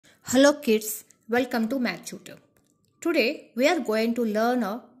Hello kids, welcome to Math Tutor. Today we are going to learn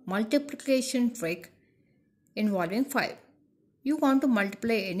a multiplication trick involving 5. You want to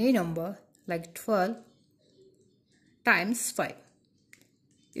multiply any number like 12 times 5.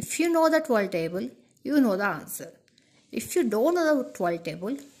 If you know the 12 table, you know the answer. If you don't know the 12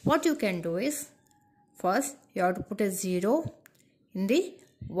 table, what you can do is first you have to put a 0 in the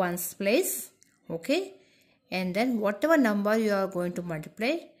ones place, okay? And then whatever number you are going to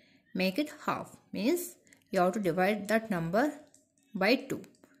multiply, make it half, means you have to divide that number by 2.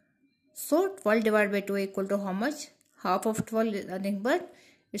 So 12 divided by 2 equal to how much? Half of 12 is nothing but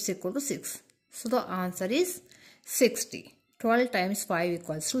it's equal to 6. So the answer is 60. 12 times 5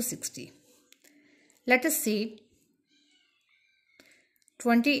 equals to 60. Let us see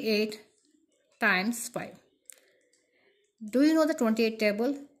 28 times 5. Do you know the 28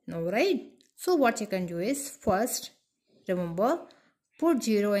 table? No, right? So what you can do is first remember, put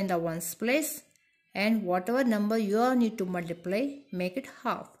 0 in the ones place and whatever number you need to multiply, make it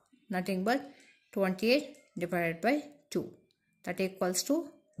half. Nothing but 28 divided by 2. That equals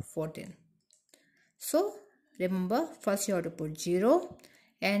to 14. So remember, first you have to put 0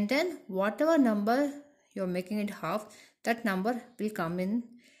 and then whatever number you are making it half, that number will come in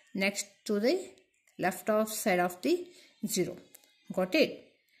next to the left side of the 0. Got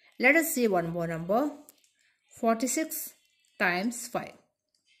it? Let us see one more number. 46 times 5.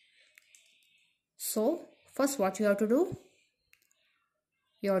 So first what you have to do?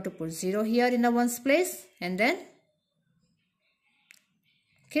 You have to put 0 here in the ones place and then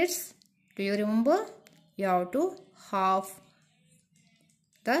kids, do you remember? You have to half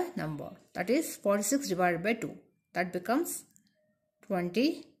the number, that is 46 divided by 2. That becomes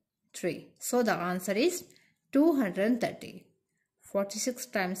 23. So the answer is 230. 46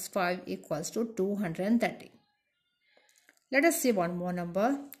 times 5 equals to 230. Let us see one more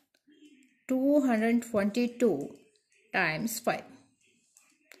number. 222 times 5.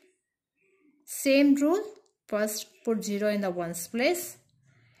 Same rule. First put 0 in the ones place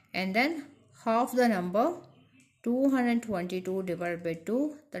and then half the number. 222 divided by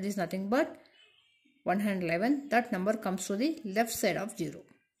 2, that is nothing but 111. That number comes to the left side of 0.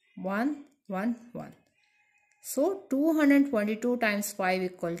 1, 1, 1. So 222 times 5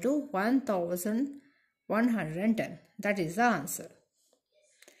 equal to 1110. That is the answer.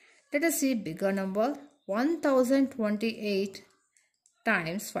 Let us see bigger number. 1028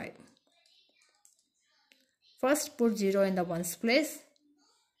 times 5. First put 0 in the ones place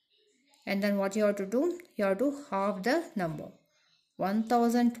and then what you have to do? You have to half the number.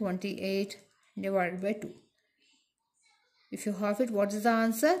 1028 divided by 2. If you half it, what is the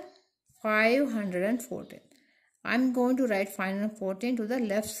answer? 514. I am going to write 514 to the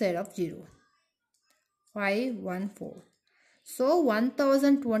left side of 0. 514. So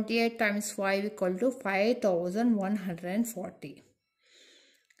 1028 times 5 equal to 5140.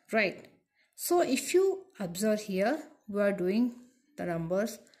 Right. So if you observe here, we are doing the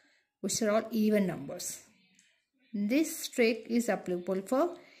numbers which are all even numbers. This trick is applicable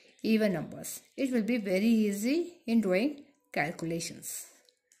for even numbers. It will be very easy in doing calculations.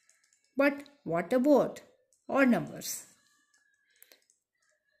 But what about odd numbers?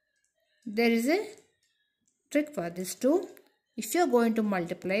 There is a trick for this too. If you are going to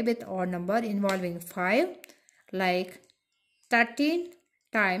multiply with odd number involving 5, like 13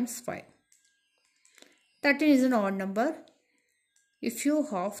 times 5. 13 is an odd number. If you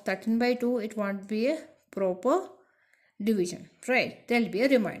half 13 by 2, it won't be a proper division, right? There will be a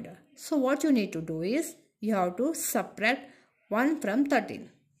remainder. So what you need to do is, you have to subtract 1 from 13.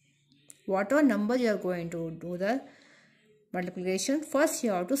 Whatever number you are going to do the multiplication, first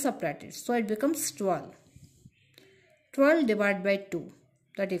you have to subtract it. So it becomes 12. 12 divided by 2,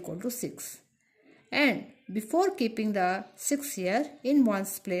 that equal to 6. And before keeping the 6 here in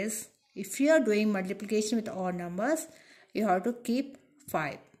ones place, if you are doing multiplication with odd numbers, you have to keep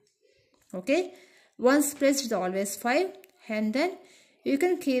 5. Okay? Ones place is always 5 and then you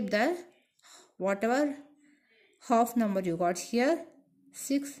can keep the whatever half number you got here,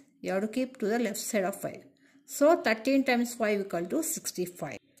 6, you have to keep to the left side of 5. So 13 times 5 equal to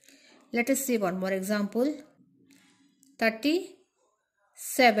 65. Let us see one more example.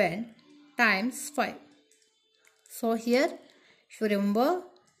 37 times 5. So here, if you remember,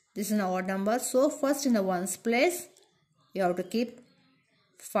 this is an odd number. So first in the ones place, you have to keep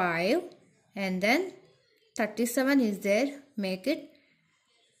 5 and then 37 is there. Make it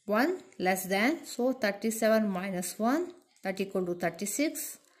 1 less than. So 37 minus 1, that equal to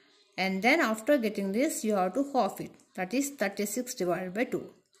 36. And then after getting this, you have to half it. That is 36 divided by 2.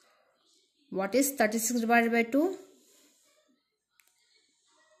 What is 36 divided by 2?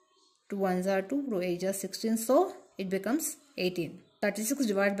 2 ones are 2, 2 8 is 16, so it becomes 18. 36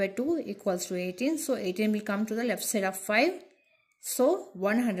 divided by 2 equals to 18, so 18 will come to the left side of 5. So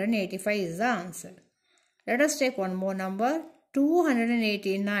 185 is the answer. Let us take one more number,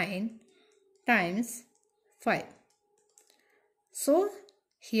 289 times 5. So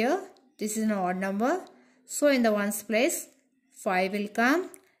here this is an odd number. So in the ones place 5 will come,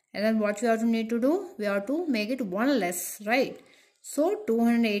 and then what we have to need to do? We have to make it 1 less, right? So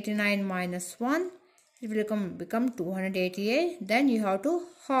 289 minus 1, it will become 288. Then you have to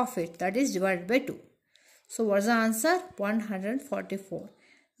half it, that is divided by 2. So what's the answer? 144.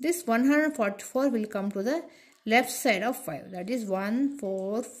 This 144 will come to the left side of 5, that is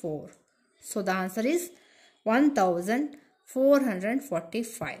 144. So the answer is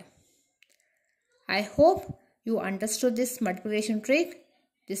 1445. I hope you understood this multiplication trick.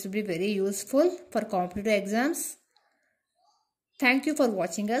 This will be very useful for competitive exams. Thank you for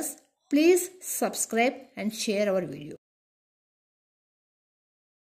watching us. Please subscribe and share our video.